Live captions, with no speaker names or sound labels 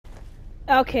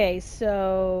Okay,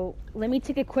 so let me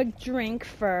take a quick drink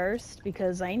first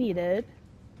because I need it.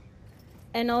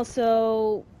 And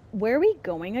also, where are we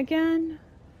going again?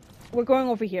 We're going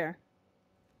over here.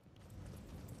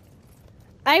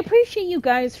 I appreciate you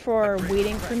guys for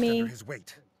waiting for me. Under his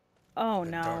weight. Oh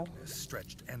The no. darkness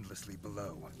stretched endlessly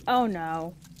below. Oh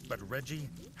no. But Reggie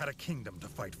had a kingdom to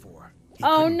fight for. He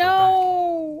Oh couldn't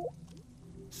no! go back.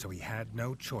 So he had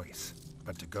no choice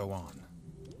but to go on.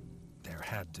 There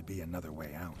had to be another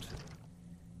way out.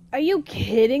 Are you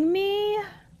kidding me?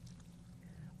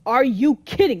 Are you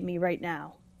kidding me right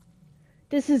now?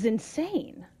 This is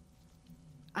insane.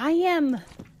 I am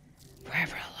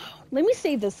forever alone. Let me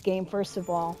save this game first of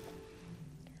all.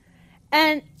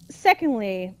 And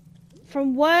secondly,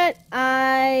 from what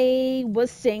I was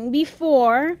saying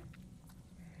before,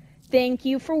 thank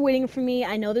you for waiting for me.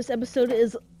 I know this episode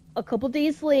is a couple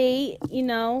days late. You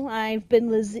know, I've been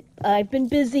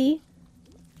busy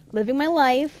living my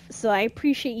life, so I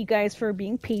appreciate you guys for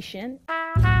being patient.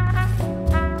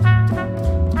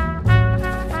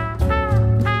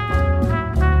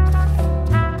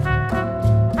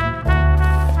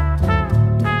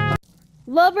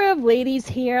 Lover of ladies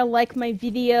here, like my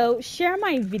video, share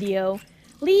my video,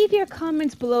 leave your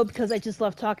comments below because I just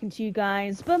love talking to you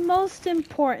guys, but most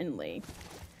importantly,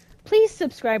 please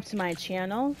subscribe to my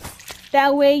channel.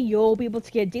 That way you'll be able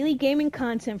to get daily gaming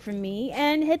content from me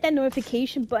and hit that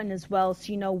notification button as well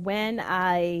so you know when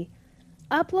I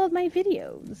upload my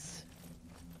videos.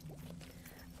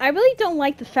 I really don't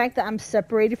like the fact that I'm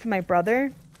separated from my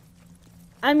brother.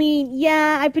 I mean,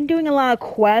 yeah, I've been doing a lot of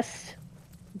quests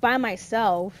by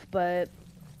myself, but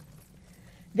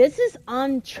this is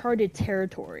uncharted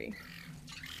territory.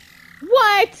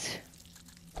 What?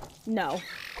 No.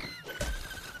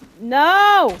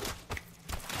 No!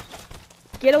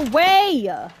 Get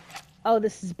away! Oh,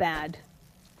 this is bad.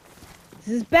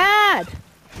 This is bad!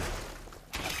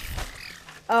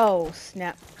 Oh,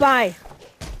 snap. Bye!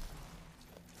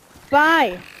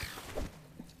 Bye!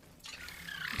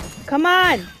 Come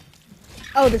on!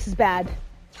 Oh, this is bad.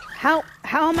 How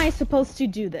am I supposed to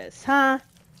do this, huh?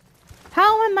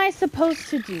 How am I supposed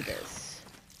to do this?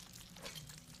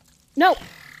 No!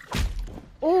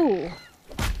 Ooh.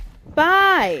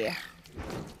 Bye!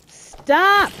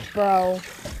 Stop, bro.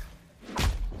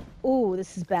 Ooh,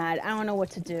 this is bad. I don't know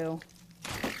what to do.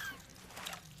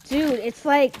 Dude, it's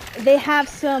like they have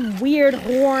some weird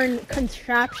horn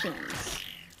contraptions.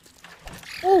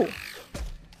 Ooh.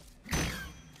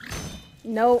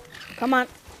 No. Come on.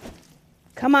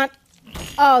 Come on.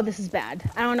 Oh, this is bad.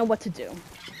 I don't know what to do.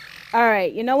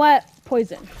 Alright, you know what?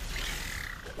 Poison.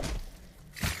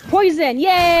 Poison!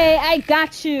 Yay! I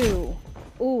got you!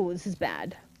 Ooh, this is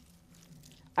bad.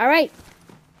 Alright.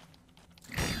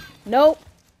 Nope.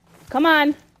 Come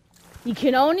on. You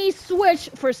can only switch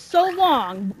for so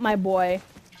long, my boy.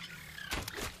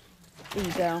 There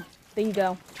you go. There you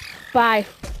go. Bye.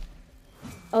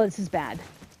 Oh, this is bad.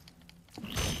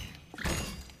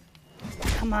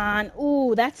 Come on.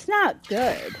 Ooh, that's not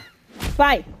good.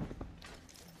 Bye.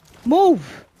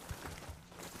 Move.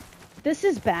 This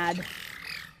is bad.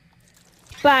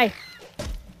 Bye.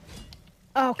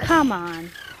 Oh, come on.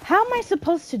 How am I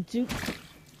supposed to do...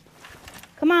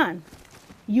 Come on.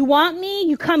 You want me?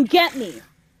 You come get me.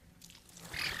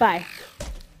 Bye.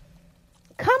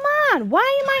 Come on.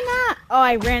 Why am I not... Oh,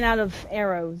 I ran out of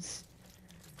arrows.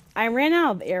 I ran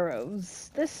out of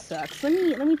arrows. This sucks. Let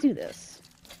me do this.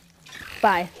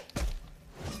 Bye.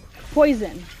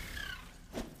 Poison.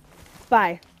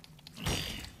 Bye.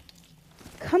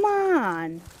 Come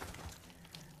on.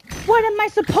 What am I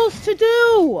supposed to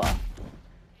do?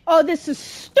 Oh, this is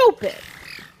stupid.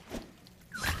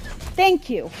 Thank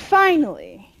you.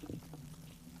 Finally.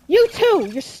 You too.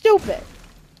 You're stupid.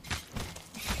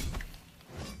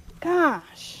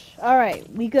 Gosh. All right.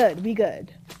 We good. We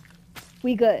good.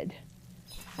 We good.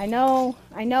 I know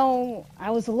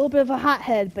I was a little bit of a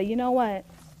hothead, but you know what?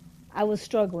 I was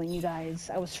struggling, you guys.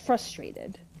 I was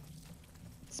frustrated.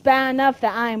 It's bad enough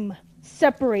that I'm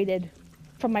separated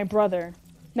from my brother.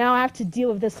 Now I have to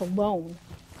deal with this alone.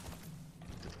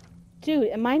 Dude,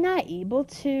 am I not able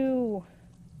to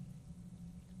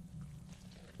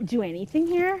do anything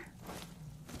here?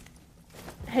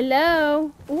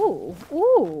 Hello? Ooh,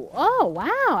 ooh, oh,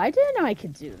 wow. I didn't know I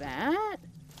could do that.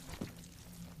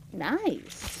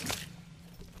 Nice.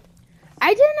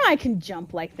 I didn't know I can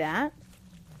jump like that.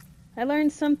 I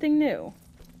learned something new.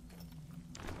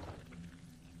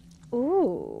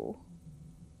 Ooh.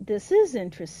 This is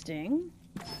interesting.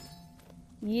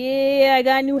 Yeah, I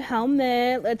got a new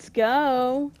helmet. Let's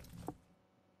go.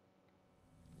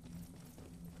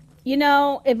 You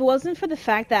know, if it wasn't for the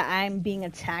fact that I'm being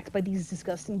attacked by these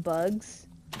disgusting bugs,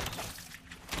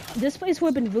 this place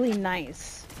would have been really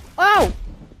nice. Oh!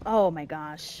 Oh my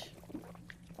gosh.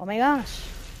 Oh my gosh.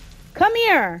 Come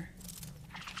here!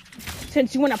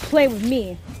 Since you want to play with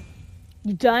me.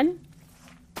 You done?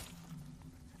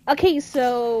 Okay,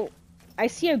 so I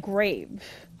see a grave.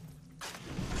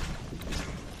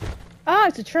 Oh,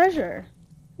 it's a treasure.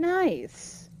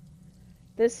 Nice.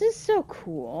 This is so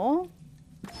cool.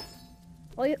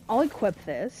 I'll equip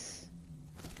this.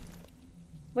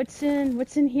 What's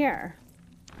in here?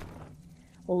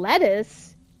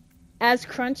 Lettuce. As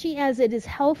crunchy as it is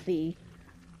healthy,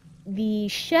 the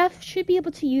chef should be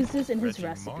able to use this in his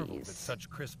marveled recipes. that such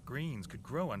crisp greens could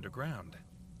grow underground.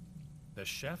 The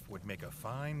chef would make a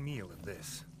fine meal of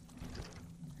this.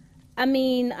 I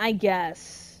mean, I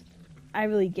guess. I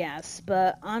really guess,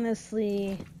 but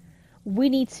honestly, we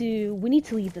need to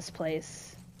leave this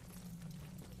place.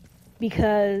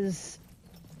 Because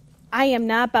I am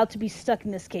not about to be stuck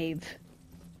in this cave.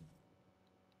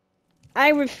 I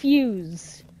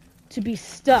refuse to be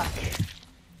stuck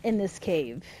in this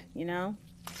cave, you know?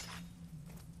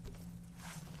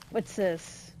 What's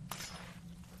this?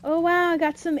 Oh wow, I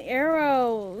got some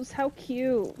arrows. How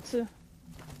cute.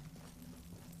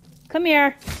 Come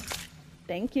here.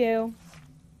 Thank you.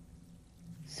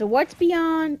 So what's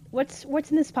beyond, what's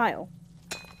in this pile?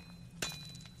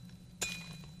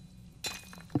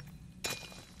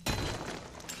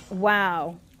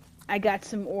 Wow. I got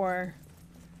some ore.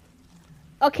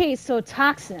 Okay, so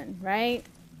toxin, right?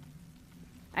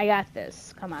 I got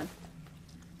this. Come on.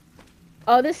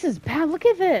 Oh, this is bad. Look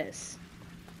at this.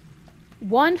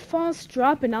 One false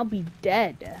drop and I'll be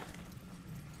dead.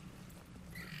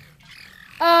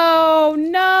 Oh,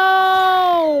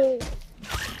 no!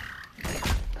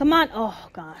 Come on. Oh,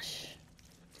 gosh.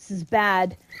 This is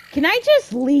bad. Can I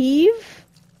just leave?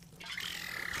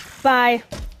 Bye.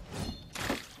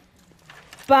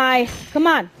 Bye. Come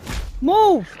on.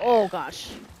 Move. Oh,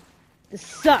 gosh. This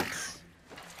sucks.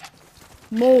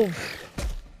 Move.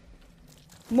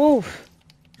 Move.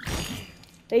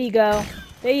 There you go.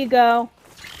 There you go.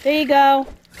 There you go.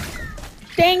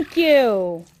 Thank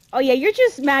you. Oh, yeah, you're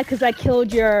just mad because I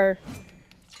killed your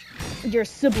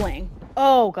sibling.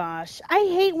 Oh, gosh. I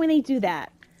hate when they do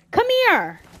that. Come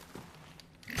here.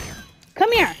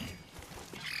 Come here.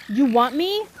 You want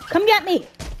me? Come get me.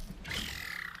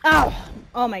 Oh.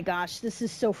 Oh, my gosh. This is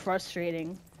so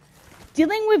frustrating.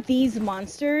 Dealing with these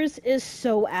monsters is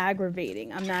so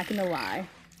aggravating. I'm not gonna lie.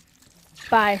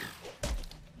 Bye.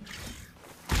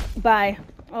 Bye.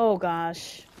 Oh,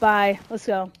 gosh. Bye. Let's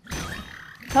go.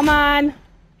 Come on.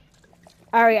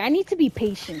 Alright, I need to be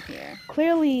patient here.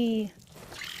 Clearly,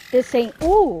 this ain't...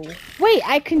 Ooh. Wait,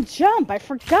 I can jump. I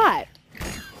forgot.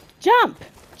 Jump.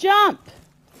 Jump.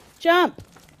 Jump.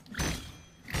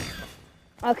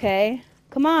 Okay.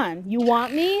 Come on. You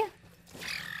want me?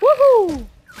 Woohoo!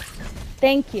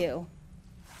 Thank you.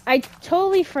 I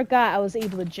totally forgot I was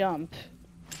able to jump.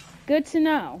 Good to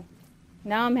know.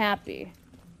 Now I'm happy.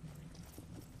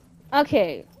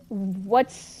 Okay,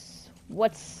 what's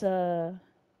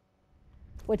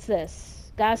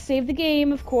this? Gotta save the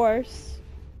game, of course.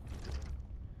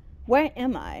 Where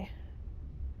am I?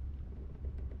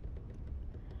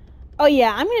 Oh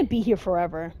yeah, I'm gonna be here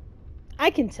forever. I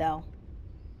can tell.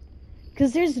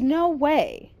 'Cause there's no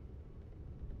way.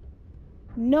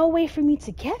 No way for me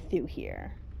to get through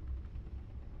here.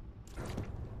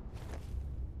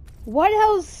 What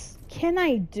else can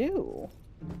I do?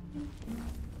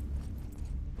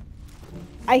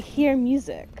 I hear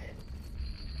music.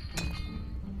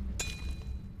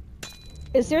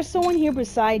 Is there someone here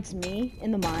besides me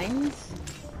in the mines?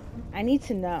 I need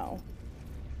to know.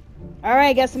 Alright,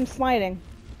 I guess I'm sliding.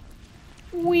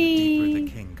 Whee! The deeper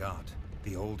the king got,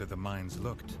 the older the mines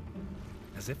looked.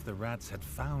 As if the rats had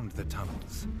found the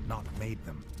tunnels, not made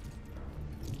them.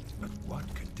 But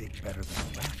what could dig better than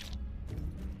a rat?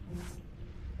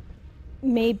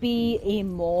 Maybe a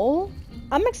mole?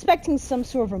 I'm expecting some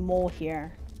sort of a mole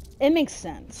here. It makes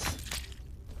sense.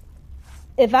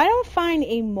 If I don't find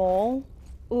a mole...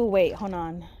 Ooh, wait, hold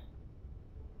on.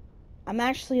 I'm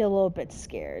actually a little bit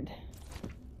scared.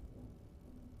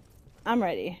 I'm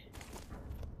ready.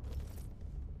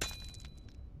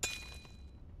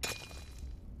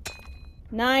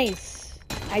 Nice.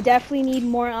 I definitely need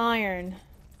more iron.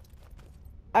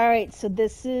 Alright, so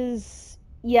this is...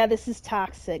 Yeah, this is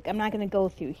toxic. I'm not gonna go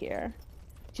through here.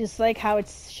 Just like how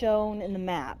it's shown in the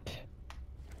map.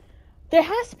 There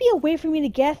has to be a way for me to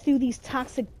get through these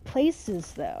toxic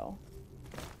places, though.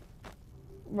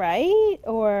 Right?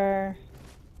 Or...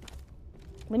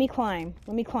 Let me climb.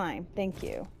 Let me climb. Thank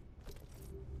you.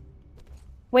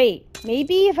 Wait,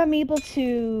 maybe if I'm able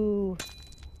to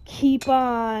keep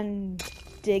on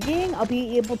digging, I'll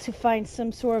be able to find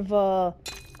some sort of a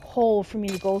hole for me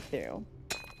to go through.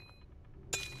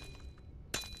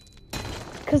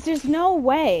 Because there's no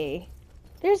way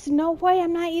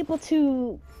I'm not able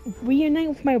to reunite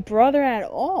with my brother at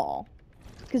all.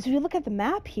 Because if you look at the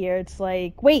map here, it's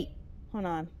like, wait, hold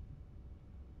on.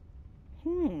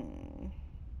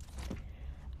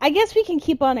 I guess we can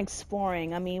keep on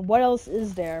exploring. I mean, what else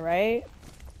is there, right?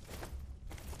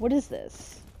 What is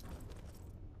this?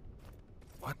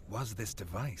 What was this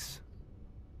device?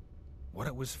 What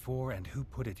it was for and who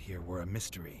put it here were a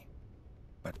mystery.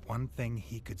 But one thing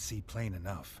he could see plain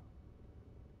enough.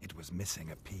 It was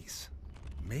missing a piece.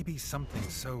 Maybe something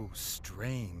so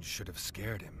strange should have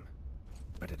scared him.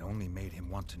 But it only made him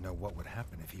want to know what would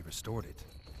happen if he restored it.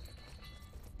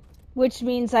 Which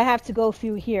means I have to go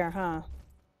through here, huh?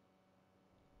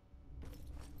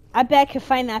 I bet I could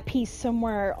find that piece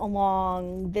somewhere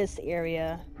along this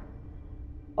area.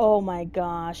 Oh my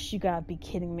gosh, you gotta be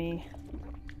kidding me.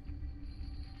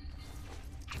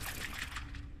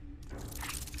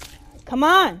 Come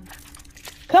on!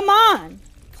 Come on!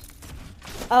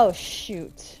 Oh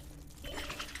shoot.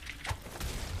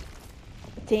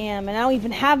 Damn, and I don't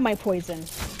even have my poison.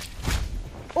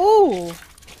 Ooh!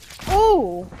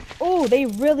 Ooh! Ooh, they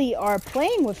really are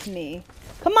playing with me.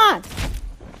 Come on!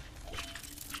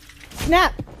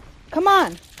 Snap! Come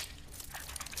on!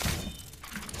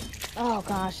 Oh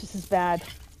gosh, this is bad.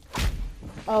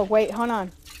 Oh wait, hold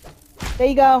on. There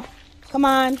you go. Come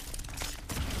on.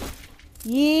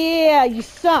 Yeah, you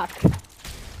suck.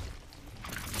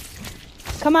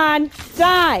 Come on,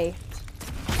 die!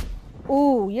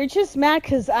 Ooh, you're just mad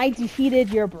because I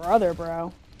defeated your brother,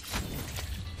 bro.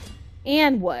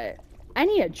 And what? I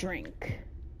need a drink.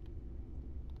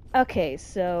 Okay,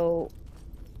 so...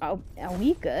 are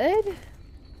we good?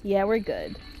 Yeah, we're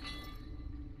good.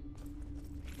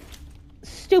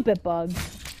 Stupid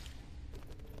bugs.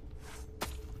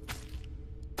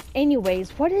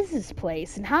 Anyways, what is this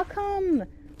place? And how come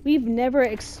we've never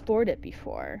explored it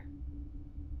before?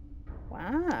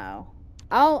 Wow.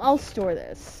 I'll store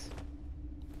this.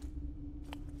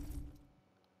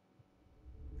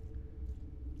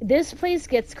 This place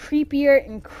gets creepier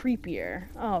and creepier.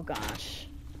 Oh gosh.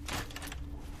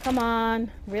 Come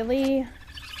on. Really?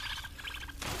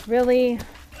 Really?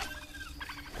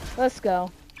 Let's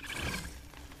go.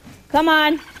 Come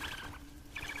on.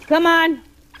 Come on.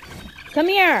 Come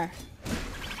here.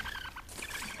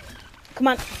 Come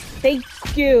on. Thank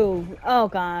you. Oh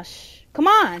gosh. Come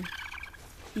on.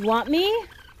 You want me?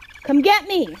 Come get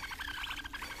me.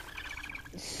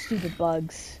 Stupid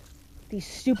bugs. These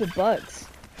stupid bugs.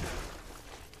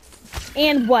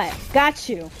 And what? Got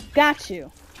you. Got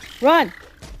you. Run.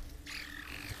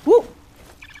 Woo.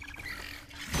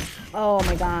 Oh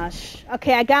my gosh.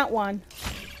 Okay, I got one.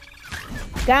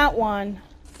 Got one.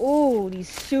 Ooh, these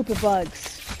stupid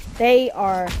bugs. They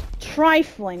are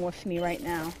trifling with me right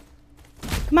now.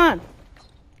 Come on.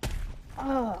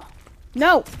 Oh.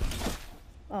 No.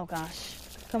 Oh gosh.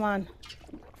 Come on.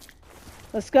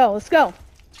 Let's go. Let's go.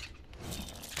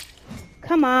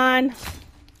 Come on.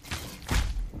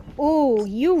 Ooh,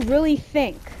 you really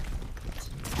think.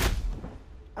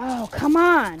 Oh, come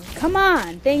on. Come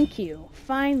on. Thank you.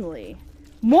 Finally.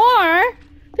 More?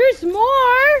 There's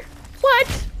more?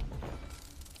 What?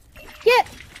 Get.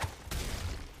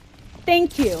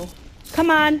 Thank you. Come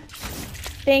on.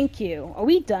 Thank you. Are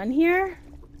we done here?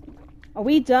 Are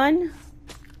we done?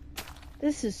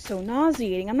 This is so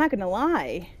nauseating. I'm not gonna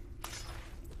lie.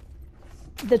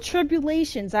 The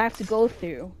tribulations I have to go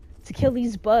through to kill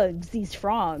these bugs, these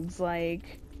frogs,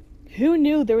 like, who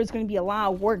knew there was going to be a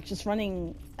lot of work just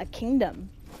running a kingdom?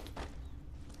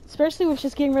 Especially with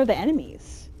just getting rid of the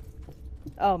enemies.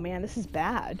 Oh man, this is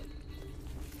bad.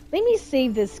 Let me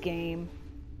save this game.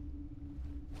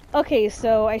 Okay,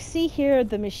 so I see here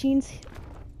the machines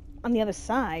on the other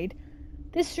side.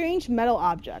 This strange metal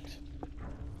object.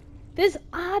 This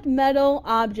odd metal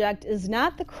object is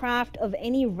not the craft of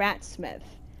any ratsmith.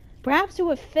 Perhaps it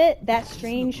would fit that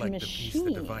strange like machine.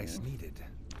 The piece the device needed.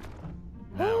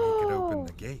 Now he could open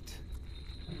the gate.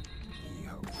 He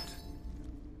hoped.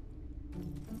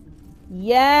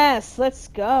 Yes, let's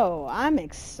go. I'm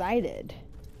excited.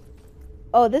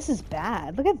 Oh, this is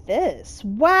bad. Look at this.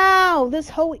 Wow, this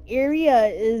whole area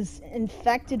is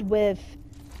infected with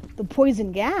the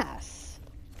poison gas.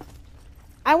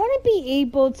 I want to be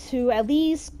able to at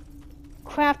least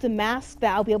craft a mask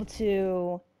that I'll be able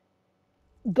to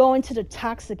go into the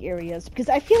toxic areas, because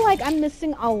I feel like I'm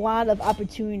missing a lot of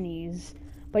opportunities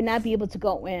by not be able to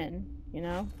go in, you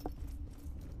know?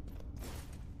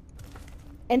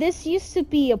 And this used to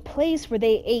be a place where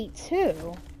they ate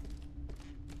too.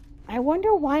 I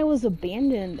wonder why it was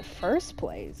abandoned in the first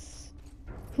place.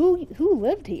 Who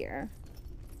lived here?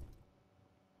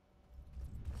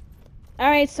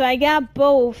 Alright, so I got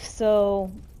both,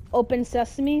 so open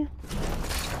sesame. The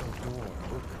door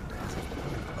opened as if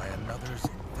pulled by another's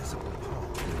invisible paw.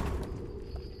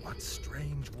 What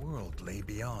strange world lay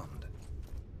beyond?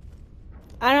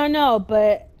 I don't know,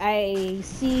 but I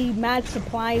see mad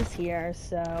supplies here,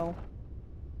 so...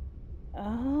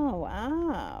 Oh,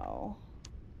 wow.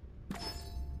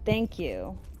 Thank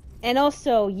you. And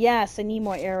also, yes, I need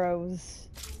more arrows.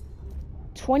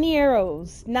 20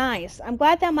 arrows. Nice. I'm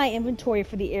glad that my inventory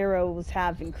for the arrows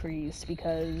have increased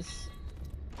because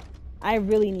I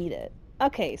really need it.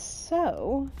 Okay,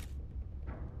 so...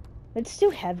 let's do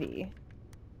heavy.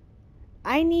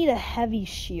 I need a heavy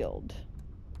shield.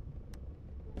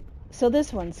 So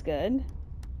this one's good.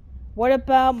 What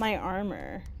about my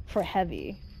armor for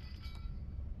heavy?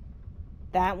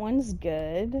 That one's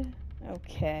good.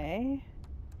 Okay.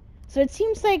 So it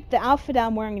seems like the outfit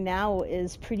I'm wearing now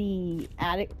is pretty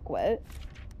adequate.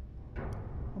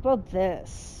 What about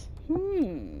this?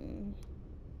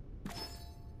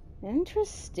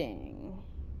 Interesting.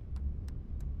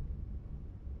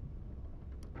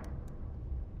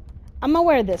 I'm gonna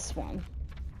wear this one.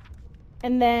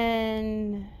 And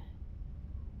then...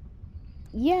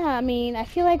 yeah, I mean, I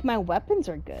feel like my weapons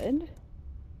are good.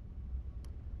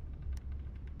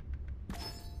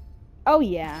 Oh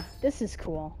yeah, this is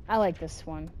cool. I like this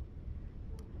one.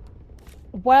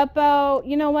 What about...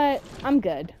 you know what? I'm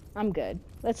good. I'm good.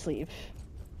 Let's leave.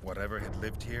 Whatever had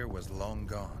lived here was long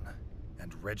gone,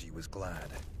 and Reggie was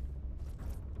glad.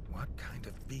 What kind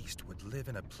of beast would live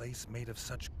in a place made of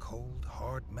such cold,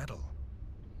 hard metal?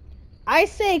 I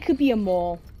say it could be a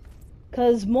mole.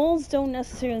 Because moles don't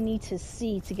necessarily need to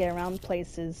see to get around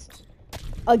places.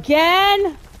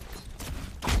 Again?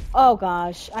 Oh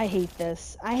gosh, I hate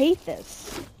this. I hate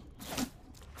this.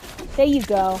 There you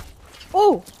go.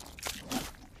 Oh!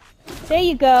 There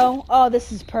you go. Oh,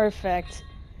 this is perfect.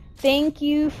 Thank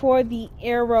you for the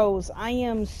arrows. I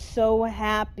am so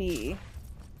happy.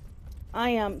 I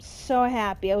am so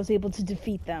happy I was able to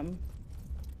defeat them.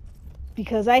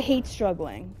 Because I hate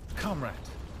struggling. Comrade!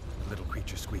 The little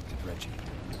creature squeaked at Reggie.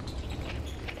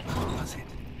 What was it?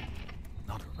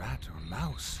 Not a rat or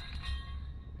mouse.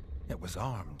 It was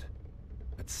armed,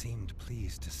 but seemed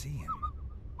pleased to see him.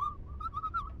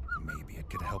 Maybe it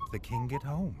could help the king get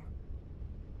home.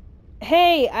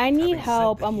 Hey, I need Having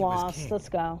help. said that I'm he was lost. king, Let's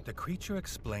go. The creature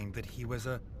explained that he was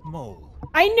a mole.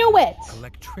 I knew it!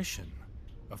 Electrician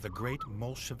of the great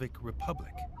Bolshevik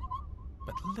Republic.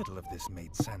 But little of this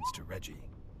made sense to Reggie.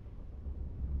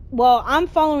 Well, I'm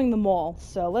following the mole,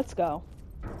 so let's go.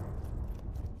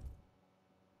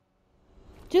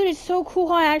 Dude, it's so cool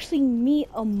how I actually meet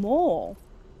a mole.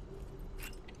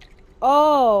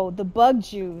 Oh, the bug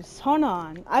juice. Hold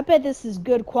on. I bet this is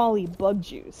good quality bug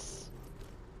juice.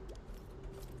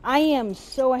 I am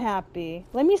so happy.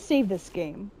 Let me save this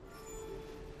game.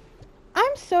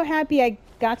 I'm so happy I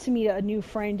got to meet a new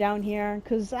friend down here,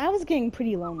 because I was getting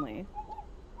pretty lonely.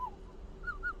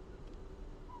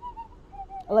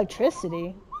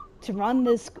 Electricity? To run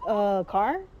this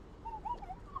car?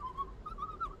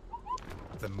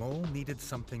 The mole needed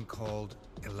something called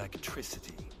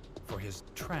electricity for his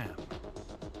tram.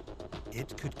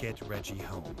 It could get Reggie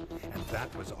home, and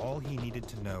that was all he needed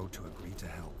to know to agree to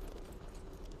help.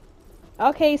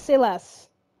 Okay, say less.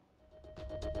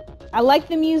 I like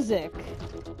the music.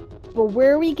 But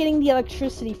where are we getting the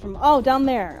electricity from? Oh, down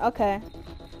there. Okay.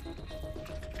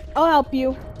 I'll help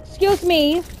you. Excuse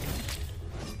me.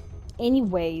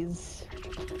 Anyways.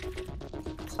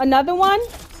 Another one?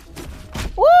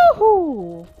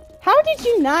 Woohoo! How did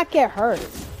you not get hurt?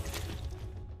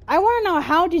 I want to know,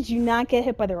 how did you not get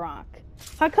hit by the rock?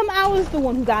 How come I was the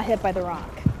one who got hit by the rock?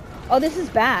 Oh, this is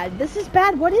bad. This is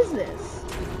bad. What is this?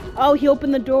 Oh, he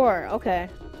opened the door. Okay.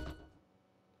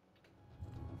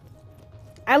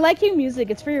 I like your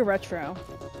music. It's very retro.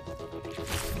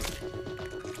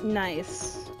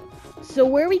 Nice. So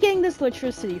where are we getting this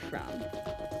electricity from?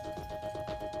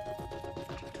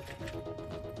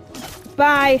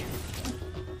 Bye.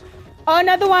 Oh,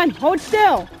 another one. Hold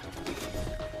still.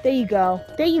 There you go.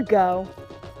 There you go.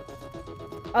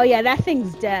 Oh yeah, that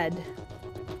thing's dead.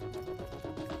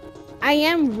 I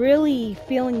am really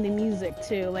feeling the music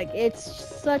too. Like, it's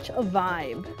such a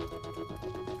vibe.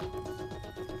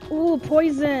 Ooh,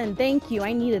 poison. Thank you.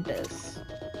 I needed this.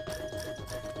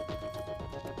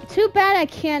 Too bad I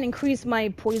can't increase my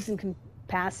poison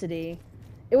capacity.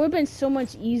 It would have been so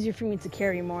much easier for me to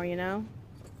carry more, you know?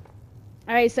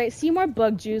 Alright, so I see more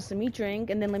bug juice. Let me drink,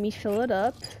 and then let me fill it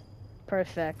up.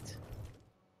 Perfect.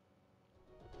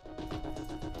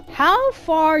 How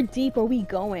far deep are we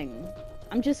going?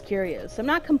 I'm just curious. I'm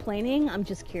not complaining, I'm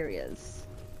just curious.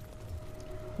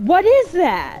 What is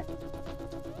that?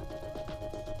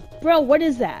 Bro, what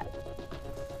is that?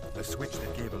 The switch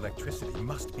that gave electricity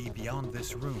must be beyond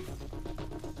this room.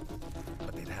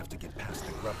 But they'd have to get past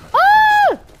the grub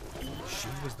mother first. She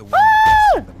was the one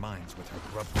who invested in the mines with her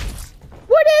grub race.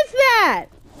 What is that?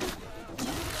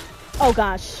 Oh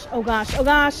gosh, oh gosh, oh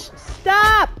gosh.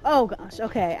 Stop! Oh gosh,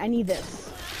 okay, I need this.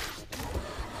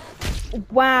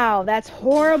 Wow, that's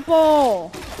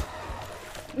horrible.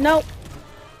 Nope.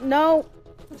 No.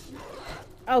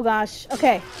 Oh gosh,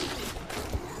 okay.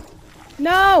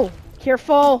 No!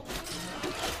 Careful.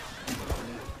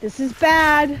 This is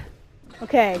bad.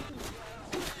 Okay.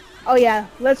 Oh yeah,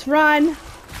 let's run.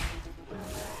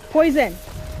 Poison.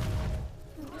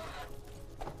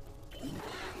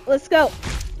 Let's go.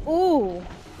 Ooh.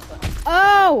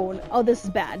 Oh! Oh, this is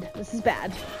bad. This is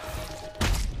bad.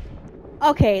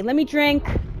 Okay, let me drink.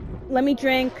 Let me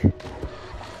drink.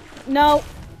 No.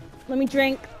 Let me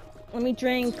drink. Let me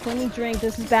drink. Let me drink.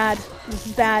 This is bad. This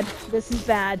is bad. This is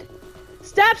bad.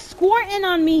 Stop squirting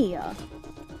on me.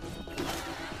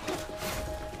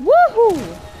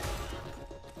 Woohoo!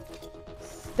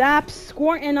 Stop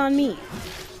squirting on me.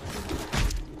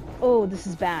 Oh, this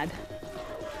is bad.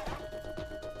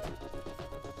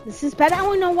 This is bad. I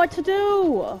don't know what to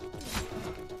do.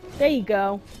 There you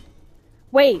go.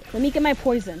 Wait, let me get my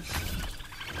poison.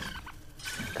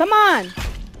 Come on.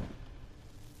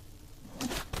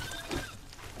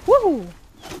 Woohoo!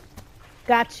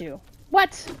 Got you.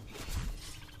 What?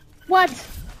 What?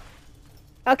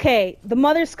 Okay, the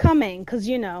mother's coming, because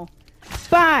you know.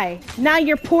 Bye! Now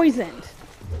you're poisoned.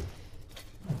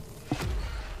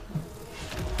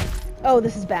 Oh,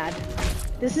 this is bad.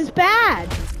 This is bad!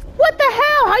 What the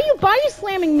hell? How are you body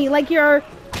slamming me like you're...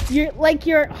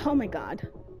 Oh my god.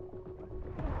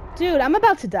 Dude, I'm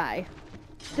about to die.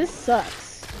 This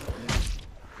sucks.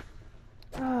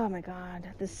 Oh my god.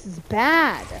 This is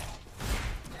bad.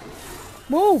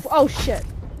 Move! Oh shit.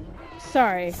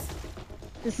 Sorry.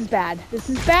 This is bad. This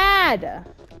is bad!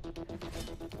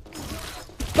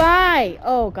 Bye!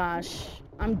 Oh gosh.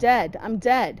 I'm dead. I'm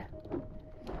dead.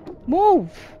 Move!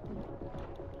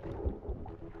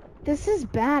 This is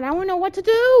bad. I don't know what to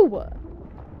do!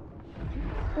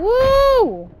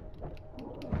 Woo!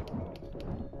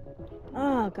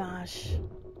 Oh gosh.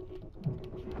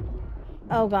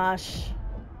 Oh gosh.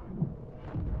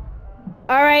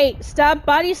 Alright, stop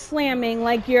body slamming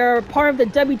like you're part of the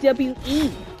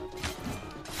WWE.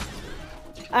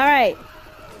 Alright.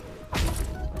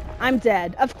 I'm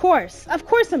dead. Of course. Of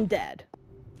course I'm dead.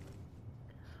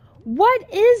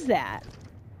 What is that?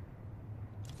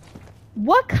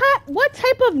 What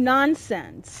type of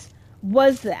nonsense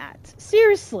was that?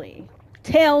 Seriously.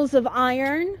 Tails of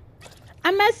Iron?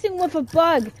 I'm messing with a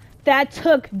bug that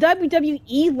took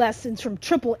WWE lessons from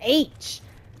Triple H.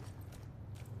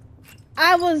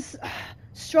 I was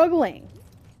struggling.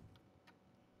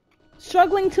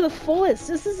 Struggling to the fullest.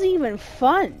 This isn't even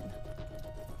fun.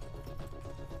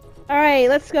 Alright,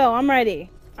 let's go. I'm ready.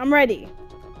 I'm ready.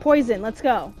 Poison, let's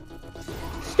go.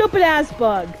 Stupid ass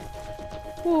bug.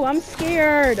 Ooh, I'm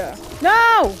scared.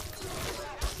 No!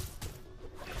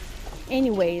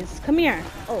 Anyways, come here.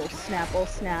 Oh, snap. Oh,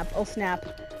 snap. Oh, snap.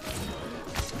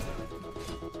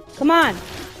 Come on.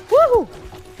 Woohoo!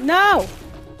 No!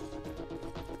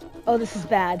 Oh, this is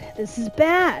bad. This is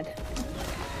bad.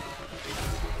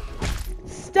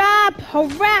 Stop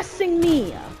harassing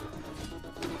me.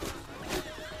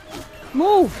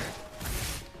 Move.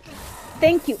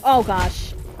 Thank you. Oh,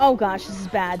 gosh. Oh, gosh. This is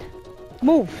bad.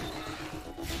 Move.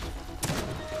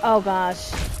 Oh,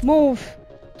 gosh. Move.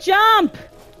 Jump!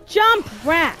 Jump,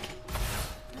 rat!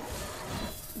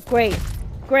 Great.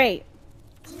 Great.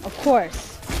 Of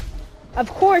course. Of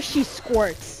course she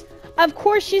squirts. Of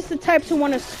course she's the type to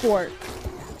want to squirt.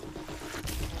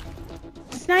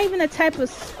 It's not even the type of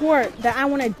squirt that I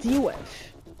want to deal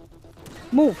with.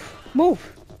 Move.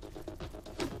 Move.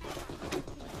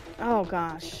 Oh,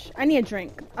 gosh. I need a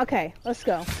drink. Okay, let's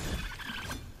go.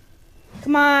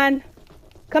 Come on.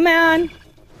 Come on.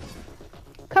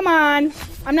 Come on.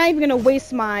 I'm not even going to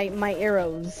waste my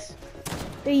arrows.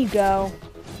 There you go.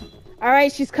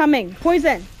 Alright, she's coming.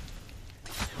 Poison.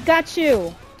 Got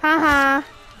you. Haha.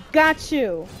 Got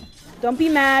you. Don't be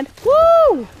mad.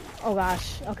 Woo! Oh,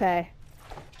 gosh. Okay.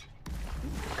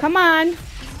 Come on.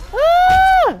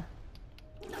 Ah!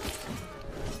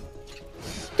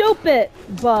 Stupid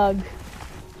bug.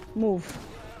 Move.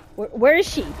 Where is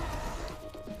she?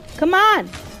 Come on.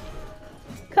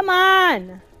 Come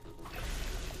on!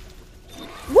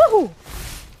 Woohoo!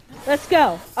 Let's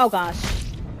go. Oh gosh.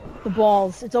 The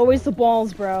balls. It's always the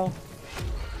balls, bro.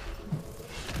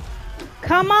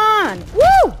 Come on!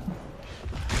 Woo!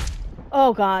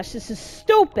 Oh gosh, this is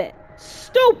stupid.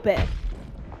 Stupid.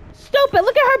 Stupid!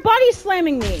 Look at her body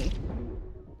slamming me!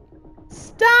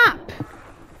 Stop!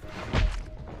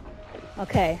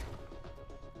 Okay.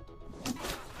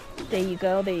 There you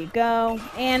go, there you go.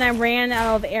 And I ran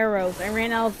out of arrows. I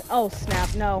ran out of... Oh,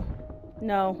 snap. No.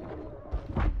 No.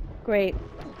 Great.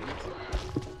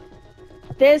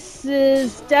 This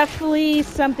is definitely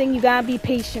something you gotta be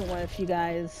patient with, you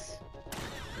guys.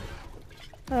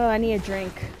 Oh, I need a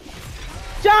drink.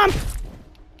 Jump!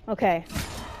 Okay.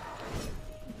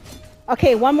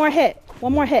 Okay, one more hit.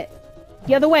 One more hit.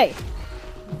 The other way.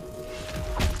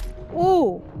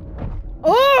 Ooh.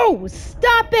 Oh,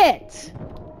 stop it!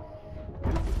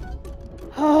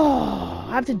 Oh,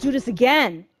 I have to do this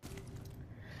again.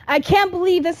 I can't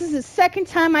believe this is the second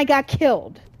time I got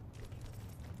killed.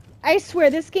 I swear,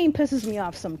 this game pisses me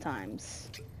off sometimes.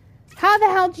 How the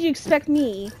hell do you expect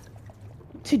me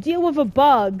to deal with a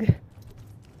bug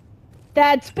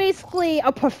that's basically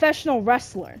a professional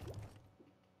wrestler?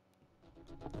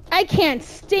 I can't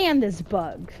stand this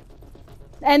bug.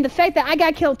 And the fact that I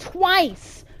got killed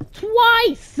twice.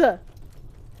 Twice!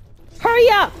 Hurry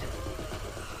up!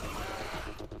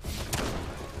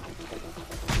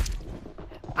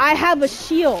 I have a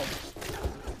shield.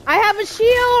 I have a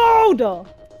shield!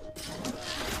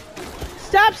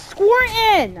 Stop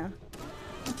squirting!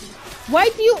 Why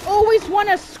do you always want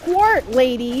to squirt,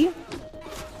 lady?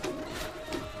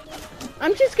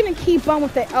 I'm just gonna keep on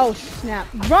with it. Oh, snap.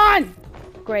 Run!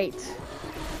 Great.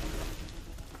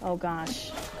 Oh,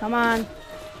 gosh. Come on.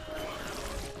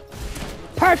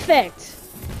 Perfect!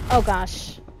 Oh,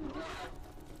 gosh.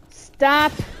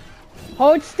 Stop.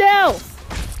 Hold still!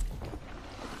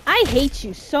 I hate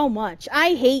you so much.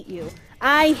 I hate you.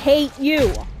 I hate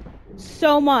you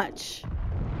so much.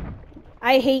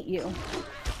 I hate you.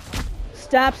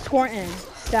 Stop squirting.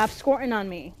 Stop squirting on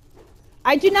me.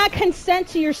 I do not consent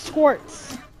to your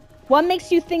squirts. What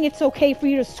makes you think it's okay for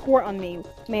you to squirt on me,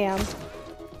 ma'am?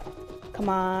 Come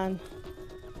on.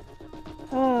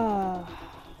 Oh.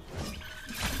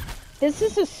 This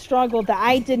is a struggle that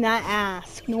I did not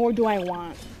ask, nor do I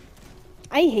want.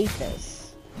 I hate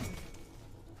this.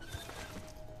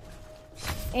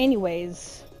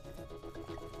 Anyways.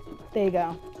 There you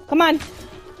go. Come on.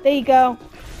 There you go.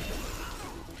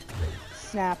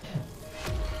 Snap.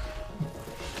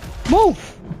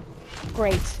 Move!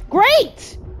 Great.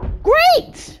 Great!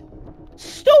 Great!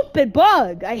 Stupid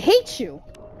bug! I hate you!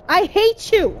 I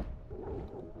hate you!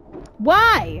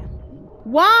 Why?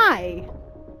 Why?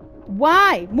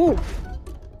 Why? Move!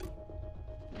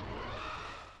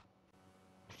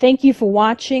 Thank you for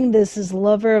watching. This is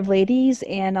Lover of Ladies,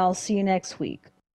 and I'll see you next week.